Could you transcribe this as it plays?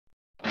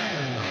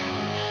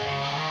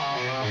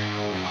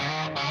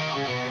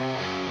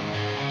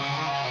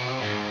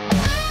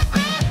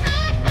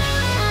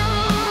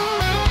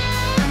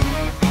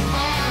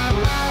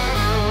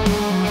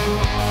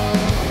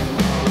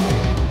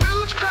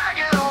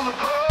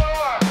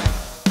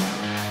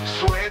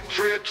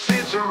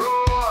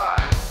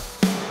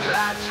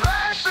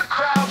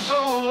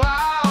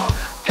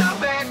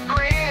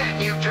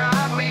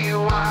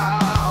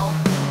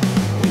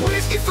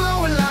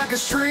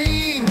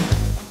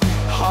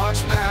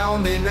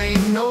sound, it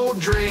ain't no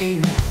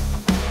dream.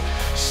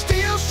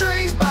 Steel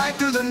strings bite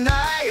through the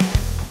night,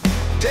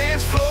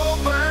 dance floor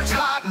burns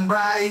hot and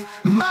bright.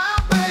 My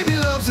baby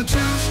loves a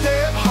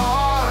two-step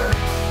hard,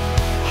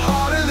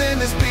 harder than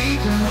this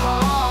beating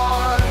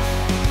heart.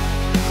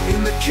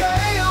 In the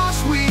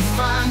chaos we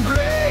find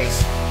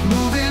grace,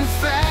 moving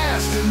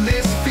fast in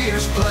this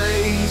fierce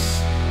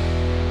place.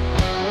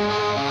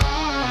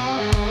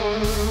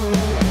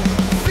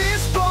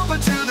 Fist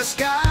bumping to the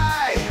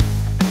sky,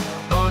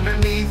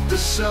 underneath the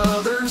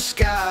southern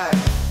sky.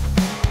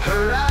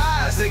 Her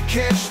eyes, they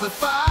catch the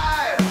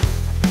fire,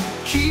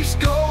 keeps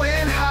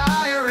going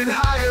higher and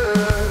higher.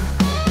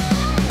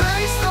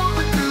 Bass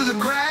thumping through the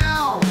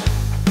ground,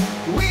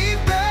 we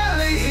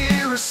barely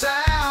hear a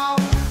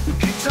sound.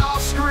 Guitar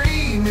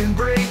screaming,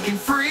 breaking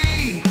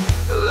free,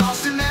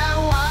 lost in that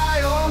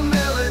wild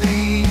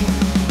melody.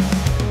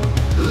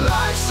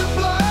 Life's a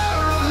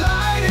blur of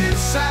light and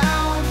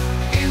sound,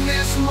 in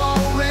this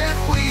moment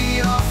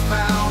we are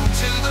found.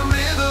 To the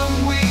rhythm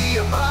we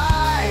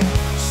abide,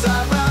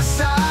 side by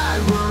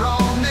side we're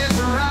on this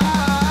ride.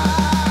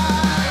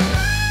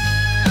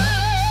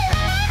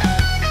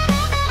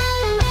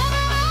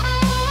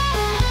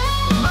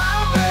 My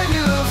baby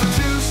loves a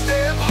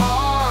two-step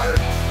hard,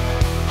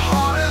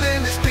 harder than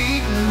this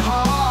beating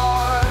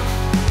heart.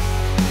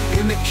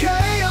 In the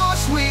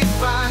chaos we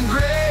find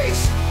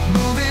grace,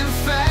 moving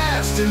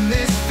fast in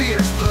this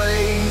fierce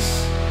place.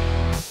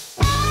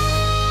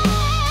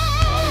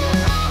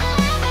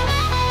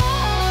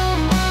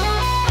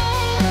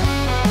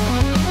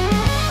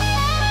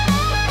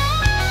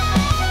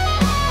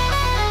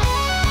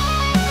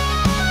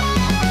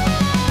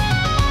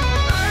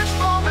 Birds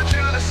bumping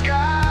to the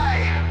sky,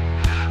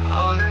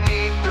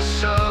 underneath the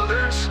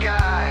southern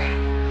sky.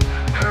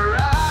 Her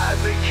eyes,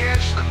 they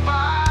catch the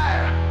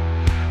fire,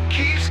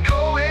 keeps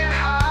going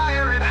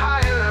higher and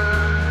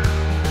higher.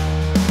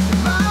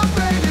 My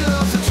baby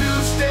loves a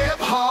two-step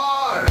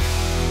hard,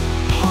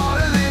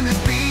 harder than this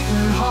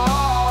beating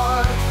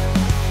heart.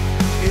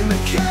 In the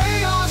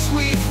chaos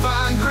we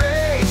find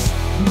grace,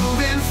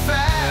 moving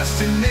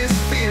fast in this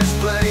fierce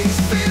place.